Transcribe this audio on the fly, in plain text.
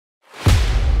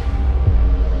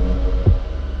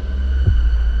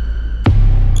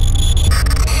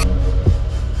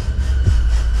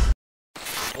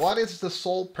what is the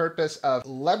sole purpose of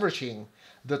leveraging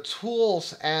the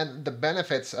tools and the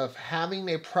benefits of having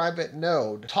a private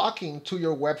node talking to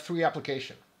your Web3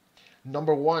 application?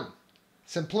 Number one,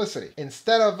 simplicity.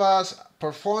 Instead of us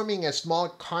performing a small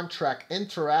contract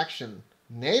interaction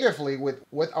natively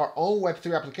with our own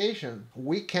Web3 application,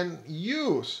 we can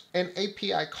use an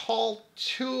API call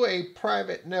to a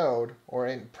private node or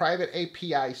a private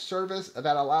API service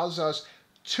that allows us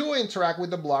to interact with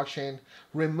the blockchain,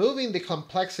 removing the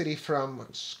complexity from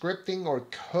scripting or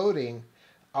coding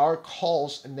our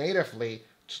calls natively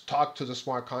to talk to the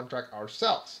smart contract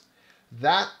ourselves.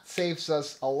 That saves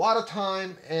us a lot of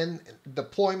time in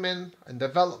deployment and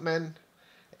development.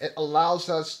 It allows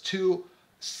us to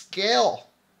scale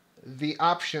the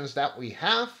options that we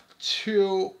have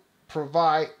to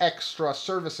provide extra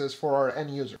services for our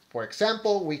end user. For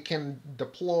example, we can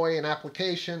deploy an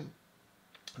application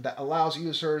that allows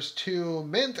users to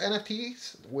mint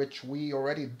NFTs, which we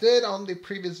already did on the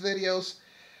previous videos.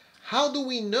 How do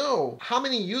we know how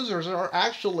many users are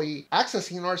actually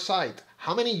accessing our site?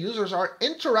 How many users are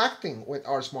interacting with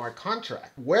our smart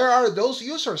contract? Where are those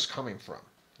users coming from?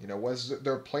 What's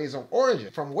their place of origin?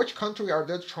 From which country are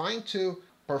they trying to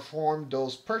perform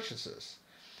those purchases?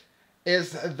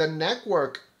 Is the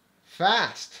network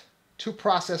fast to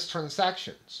process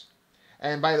transactions?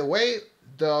 And by the way,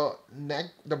 the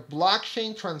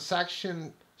blockchain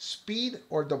transaction speed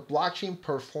or the blockchain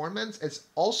performance is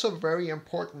also very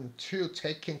important to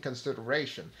take in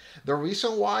consideration. The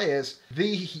reason why is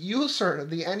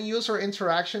the end user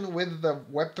interaction with the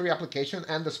Web3 application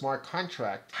and the smart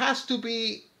contract has to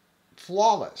be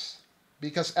flawless,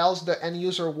 because else the end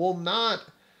user will not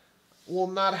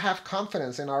have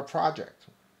confidence in our project,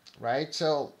 right?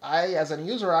 So as an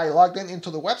user, I logged into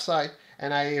the website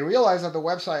and I realized that the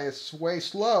website is way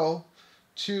slow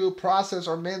to process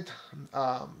or mint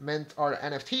our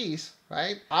NFTs,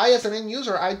 right? As an end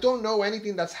user, I don't know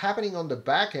anything that's happening on the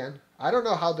back end. I don't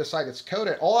know how the site is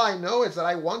coded. All I know is that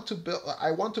I want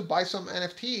to buy some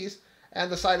NFTs,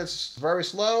 and the site is very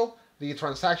slow. The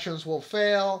transactions will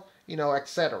fail,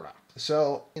 etc.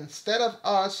 So instead of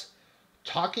us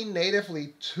talking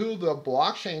natively to the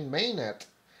blockchain mainnet,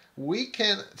 we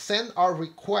can send our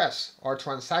request, our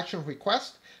transaction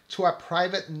request, to a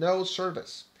private node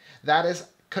service that is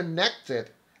connected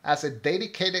as a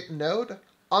dedicated node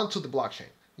onto the blockchain.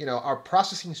 Our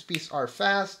processing speeds are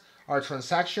fast,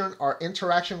 our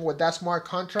interaction with that smart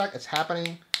contract is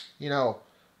happening,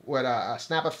 with a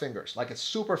snap of fingers. Like, it's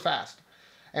super fast.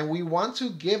 And we want to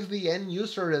give the end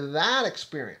user that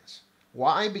experience.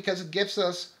 Why? Because it gives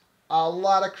us a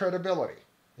lot of credibility.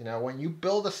 When you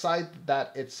build a site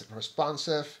that it's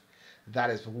responsive, that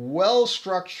is well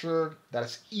structured, that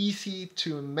is easy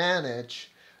to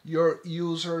manage, your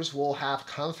users will have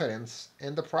confidence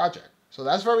in the project. So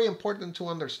that's very important to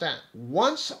understand.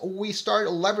 Once we start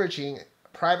leveraging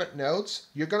private nodes,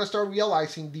 you're going to start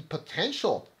realizing the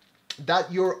potential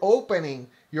that you're opening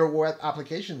your web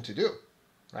application to do,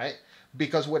 right?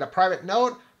 Because with a private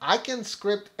node, I can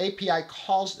script API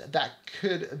calls that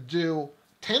could do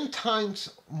 10 times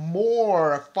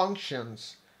more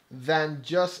functions than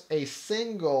just a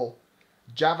single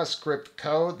JavaScript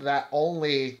code that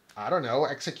only,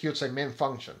 executes a main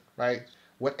function, right?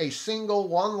 With a single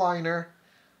one-liner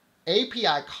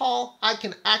API call, I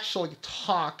can actually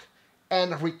talk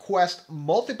and request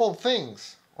multiple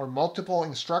things or multiple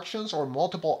instructions or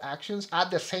multiple actions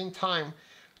at the same time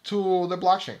to the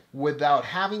blockchain without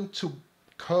having to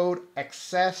code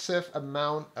excessive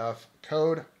amount of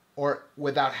code, or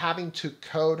without having to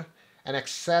code an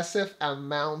excessive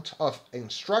amount of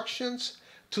instructions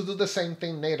to do the same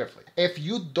thing natively. If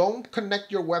you don't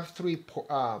connect your Web3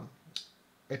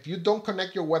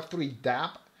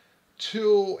 dapp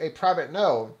to a private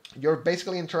node, you're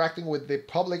basically interacting with the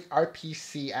public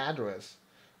RPC address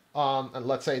on,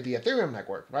 let's say, the Ethereum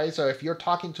network, right? So if you're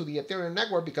talking to the Ethereum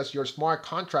network because your smart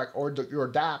contract or your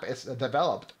dapp is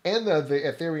developed in the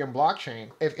Ethereum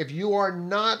blockchain, if you are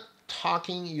not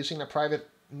talking using a private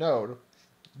node,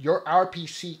 your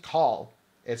RPC call,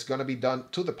 it's going to be done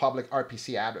to the public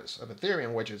RPC address of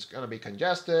Ethereum, which is going to be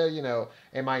congested.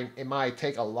 It might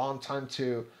take a long time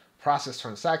to process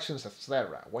transactions,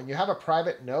 etc. When you have a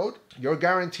private node, you're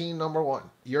guaranteeing, number one,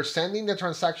 you're sending the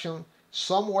transaction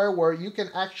somewhere where you can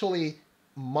actually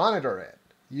monitor it.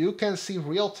 You can see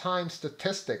real-time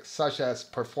statistics such as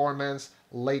performance,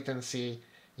 latency,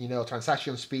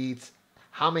 transaction speeds,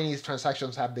 how many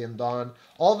transactions have been done.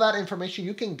 All that information,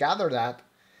 you can gather that,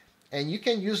 and you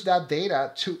can use that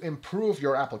data to improve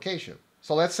your application.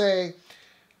 So let's say,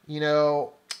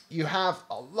 you have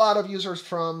a lot of users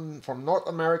from North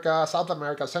America, South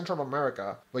America, Central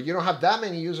America, but you don't have that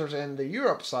many users in the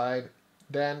Europe side,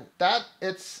 then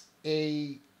it's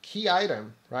a key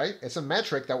item, right? It's a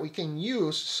metric that we can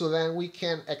use so then we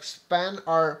can expand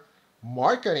our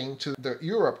marketing to the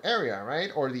Europe area,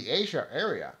 right? Or the Asia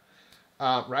area.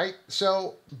 Right?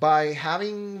 So by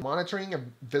having monitoring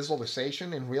and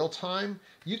visualization in real time,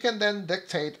 you can then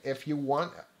dictate if you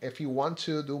want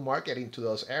to do marketing to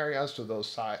those areas, to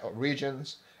those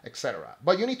regions, etc.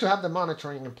 But you need to have the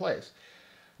monitoring in place.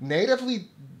 Natively,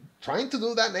 trying to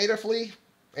do that natively,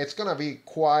 it's going to be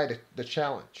quite the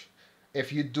challenge.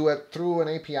 If you do it through an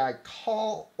API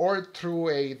call or through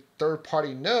a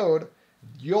third-party node,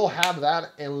 you'll have that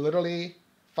in literally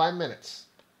 5 minutes.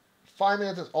 5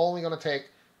 minutes is only going to take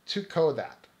to code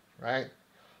that, right?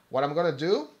 What I'm going to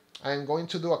do, I'm going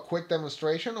to do a quick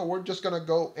demonstration, or we're just going to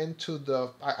go into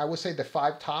I would say the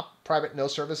 5 top private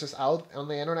node services out on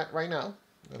the internet right now.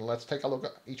 And let's take a look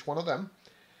at each one of them.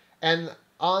 And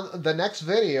on the next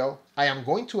video, I am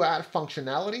going to add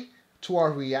functionality to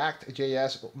our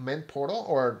React.js mint portal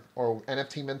or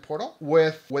NFT mint portal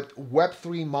with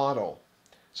Web3 model.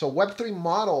 So Web3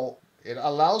 model, it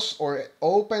allows or it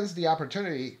opens the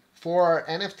opportunity for our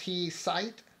NFT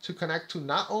site to connect to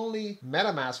not only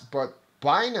MetaMask, but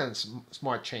Binance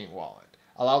Smart Chain Wallet.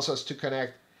 Allows us to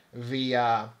connect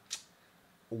via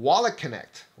Wallet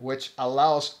Connect, which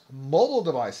allows mobile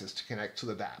devices to connect to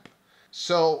the dapp.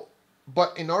 So,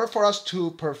 but in order for us to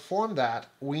perform that,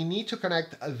 we need to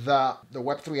connect the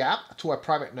Web3 app to a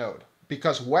private node,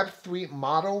 because Web3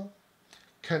 model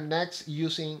connects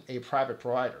using a private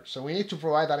provider. So we need to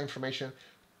provide that information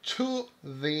to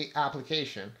the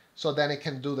application so then it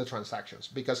can do the transactions,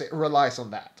 because it relies on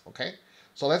that, okay?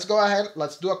 So let's go ahead,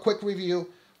 let's do a quick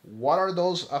review. What are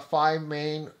those 5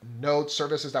 main node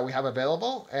services that we have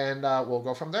available? And we'll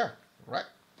go from there, right?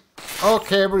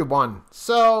 Okay, everyone.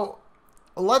 So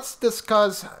let's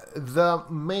discuss the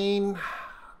main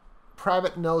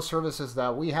private node services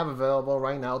that we have available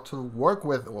right now to work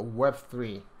with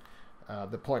Web3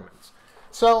 deployments.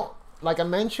 So, like I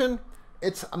mentioned,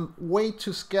 it's a way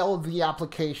to scale the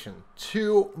application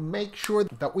to make sure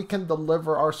that we can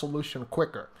deliver our solution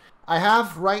quicker. I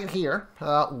have right here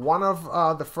one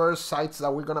of the first sites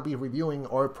that we're going to be reviewing,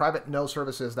 or private node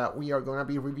services that we are going to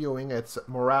be reviewing. It's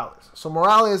Moralis. So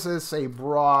Moralis is a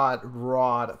broad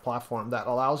platform that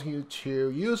allows you to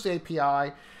use the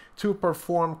API to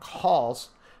perform calls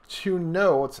to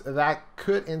nodes that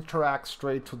could interact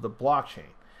straight to the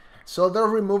blockchain. So they're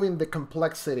removing the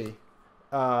complexity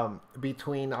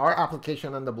between our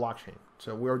application and the blockchain.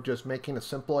 So we're just making a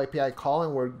simple API call,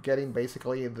 and we're getting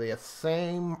basically the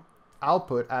same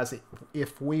output as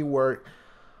if we were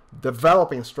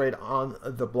developing straight on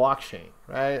the blockchain,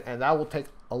 right? And that will take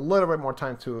a little bit more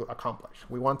time to accomplish.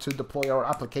 We want to deploy our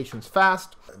applications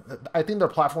fast. I think their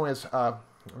platform is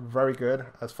very good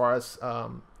as far as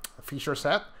feature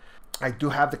set. I do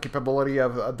have the capability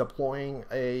of deploying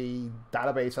a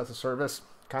database as a service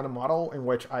kind of model in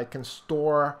which I can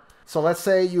store. So let's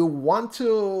say you want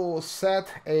to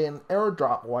set an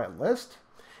airdrop whitelist.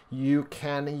 You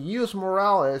can use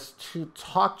Moralis to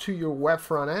talk to your web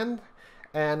front end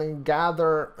and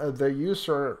gather the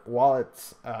user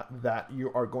wallets that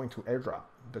you are going to airdrop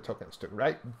the tokens to,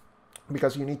 right?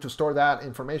 Because you need to store that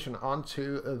information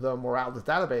onto the Moralis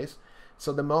database.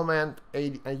 So the moment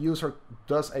a user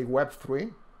does a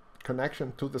Web3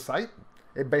 connection to the site,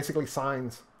 it basically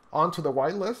signs onto the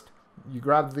whitelist. You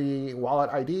grab the wallet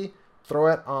ID, throw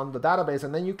it on the database,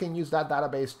 and then you can use that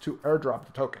database to airdrop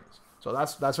the tokens. So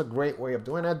that's a great way of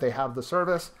doing it. They have the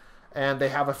service, and they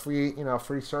have a free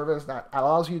service that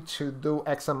allows you to do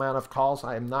X amount of calls.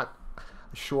 I am not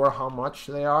sure how much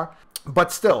they are,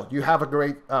 but still, you have a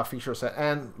great feature set.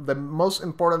 And the most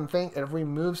important thing, it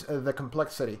removes the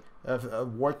complexity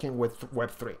of working with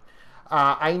Web3.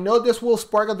 I know this will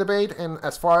spark a debate, and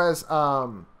as far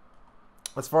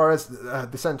as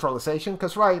decentralization,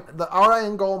 because right, our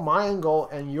end goal, my end goal,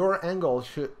 and your end goal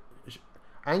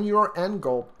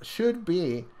should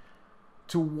be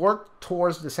to work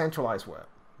towards decentralized web.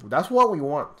 That's what we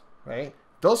want, right?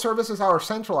 Those services are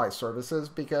centralized services,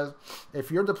 because if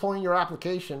you're deploying your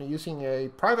application using a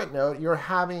private node, you're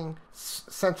having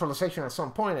centralization at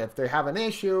some point. If they have an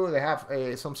issue, they have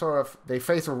they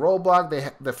face a roadblock,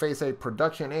 they face a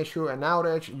production issue, an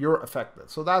outage, you're affected.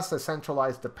 So that's the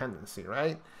centralized dependency,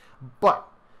 right? But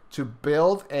to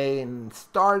build and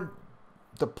start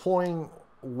deploying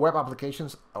web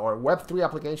applications or Web3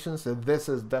 applications, this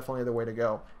is definitely the way to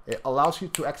go. It allows you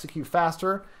to execute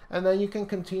faster, and then you can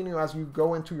continue as you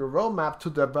go into your roadmap to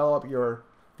develop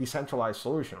decentralized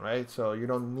solution, right? So you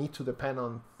don't need to depend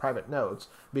on private nodes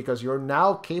because you're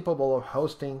now capable of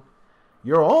hosting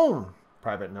your own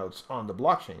private nodes on the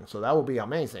blockchain. So that will be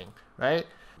amazing, right?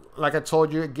 Like I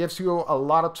told you, it gives you a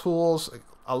lot of tools,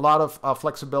 a lot of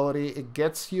flexibility. It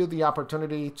gets you the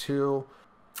opportunity to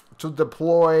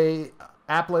deploy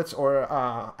applets or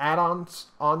add-ons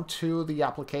onto the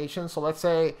application. So let's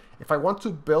say if I want to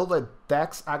build a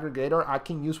DEX aggregator, I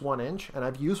can use 1inch, and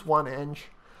I've used 1inch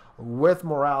with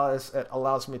Moralis. It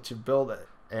allows me to build it,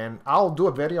 and I'll do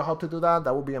a video how to do that.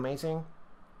 That would be amazing.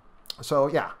 So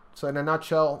yeah, so in a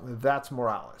nutshell, that's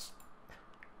Moralis.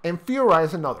 Infura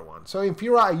is another one. So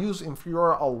Infura, I use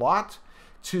Infura a lot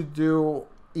to do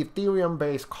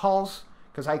Ethereum-based calls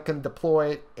because I can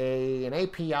deploy an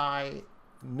API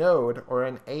node or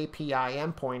an API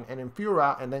endpoint in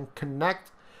Infura and then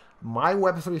connect my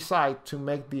Web3 site to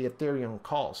make the Ethereum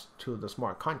calls to the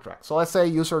smart contract. So let's say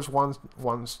users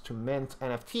wants to mint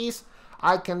NFTs.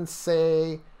 I can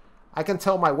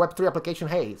tell my Web3 application,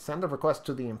 hey, send a request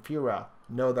to the Infura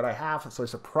node that I have. So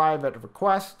it's a private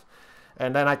request.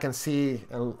 And then I can see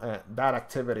that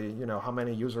activity, you know, how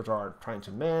many users are trying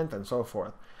to mint and so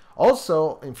forth.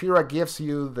 Also, Infura gives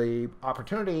you the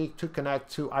opportunity to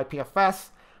connect to IPFS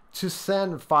to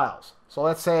send files. So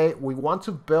let's say we want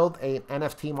to build an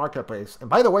NFT marketplace. And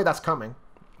by the way, that's coming.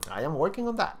 I am working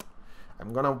on that.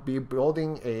 I'm going to be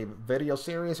building a video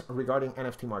series regarding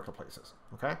NFT marketplaces.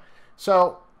 Okay.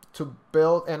 So to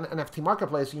build an NFT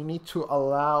marketplace, you need to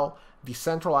allow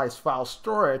decentralized file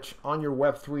storage on your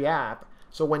Web3 app.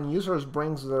 So when users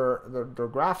brings their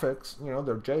graphics, you know,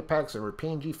 their JPEGs or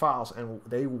PNG files, and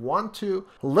they want to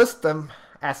list them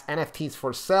as NFTs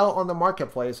for sale on the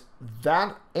marketplace,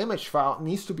 that image file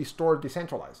needs to be stored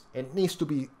decentralized. It needs to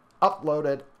be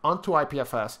uploaded onto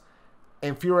IPFS.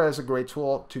 Infura is a great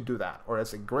tool to do that, or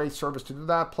it's a great service to do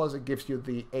that. Plus, it gives you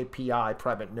the API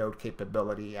private node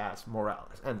capability as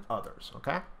Moralis and others.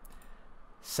 Okay.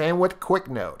 Same with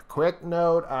QuickNode.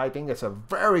 QuickNode, I think it's a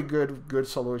very good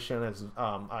solution. It's,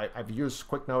 I've used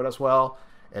QuickNode as well.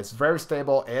 It's very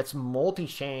stable. It's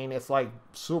multi-chain. It's like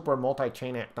super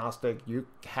multi-chain agnostic. You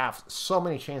have so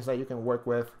many chains that you can work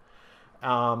with.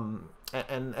 And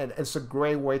it's a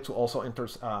great way to also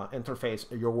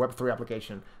interface your Web3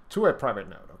 application to a private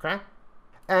node, okay?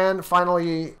 And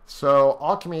finally, so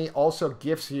Alchemy also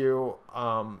gives you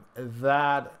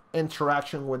that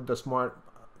interaction with the smart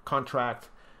contract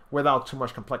without too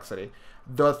much complexity.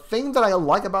 The thing that I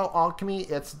like about Alchemy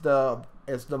is the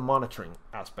monitoring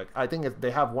aspect. I think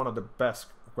they have one of the best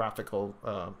graphical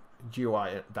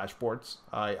GUI dashboards.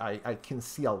 I can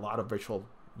see a lot of visual,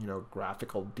 you know,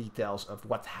 graphical details of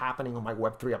what's happening on my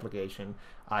Web3 application.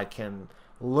 I can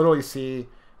literally see,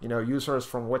 you know, users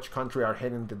from which country are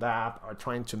hitting the dapp, are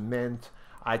trying to mint.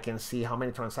 I can see how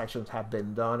many transactions have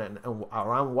been done and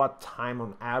around what time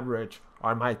on average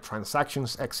are my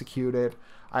transactions executed.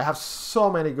 I have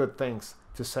so many good things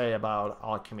to say about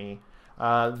Alchemy.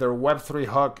 Their Web3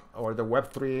 hook or the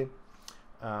Web3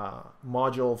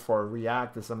 module for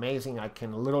React is amazing. I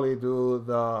can literally do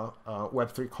the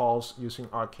Web3 calls using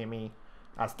Alchemy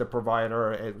as the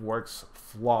provider. It works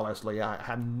flawlessly. I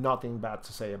have nothing bad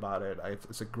to say about it.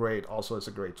 It's a great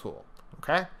tool.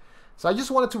 Okay, so I just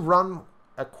wanted to run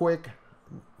a quick,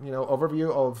 you know,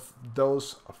 overview of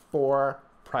those 4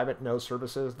 private node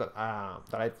services that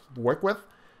I work with.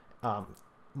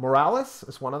 Moralis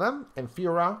is one of them,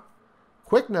 Infura,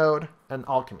 QuickNode, and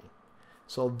Alchemy.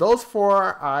 So those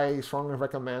 4, I strongly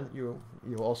recommend you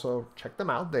also check them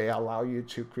out. They allow you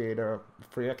to create a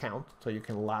free account so you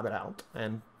can lab it out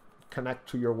and connect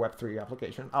to your Web3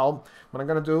 application. What I'm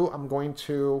going to do, I'm going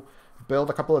to build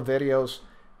a couple of videos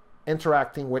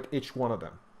interacting with each one of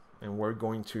them. And we're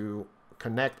going to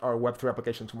connect our Web3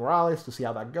 application to Moralis to see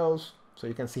how that goes. So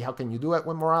you can see how can you do it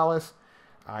with Moralis.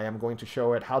 I am going to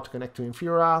show it how to connect to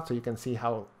Infura, so you can see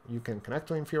how you can connect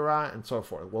to Infura and so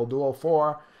forth. We'll do all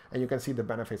 4, and you can see the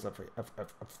benefits of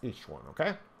each one,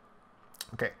 okay?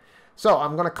 Okay, so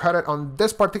I'm going to cut it on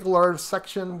this particular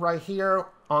section right here.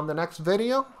 On the next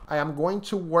video, I am going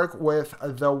to work with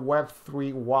the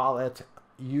Web3 wallet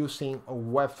using a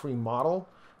Web3 model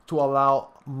to allow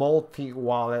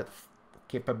multi-wallet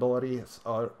capabilities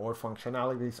or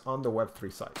functionalities on the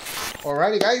Web3 site.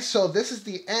 Alrighty guys, so this is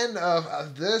the end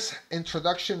of this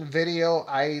introduction video.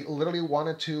 I literally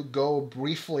wanted to go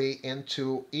briefly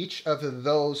into each of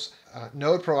those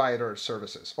node provider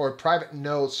services or private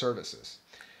node services.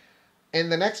 In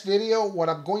the next video, what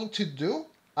I'm going to do,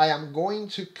 I am going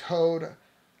to code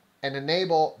and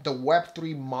enable the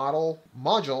Web3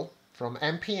 module from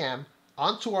NPM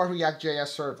onto our React.js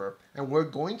server, and we're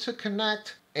going to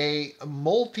connect a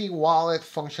multi-wallet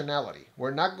functionality.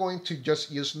 We're not going to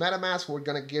just use MetaMask. We're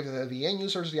going to give the end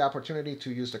users the opportunity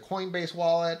to use the Coinbase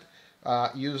wallet,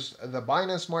 use the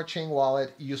Binance Smart Chain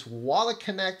wallet, use Wallet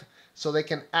Connect, so they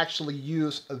can actually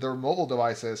use their mobile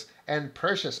devices and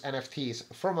purchase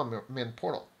NFTs from a mint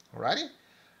portal. Alrighty?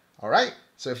 Alright,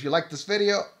 so if you like this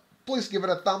video, please give it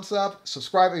a thumbs up,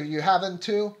 subscribe if you haven't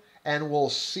too, and we'll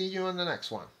see you in the next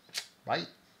one. Bye.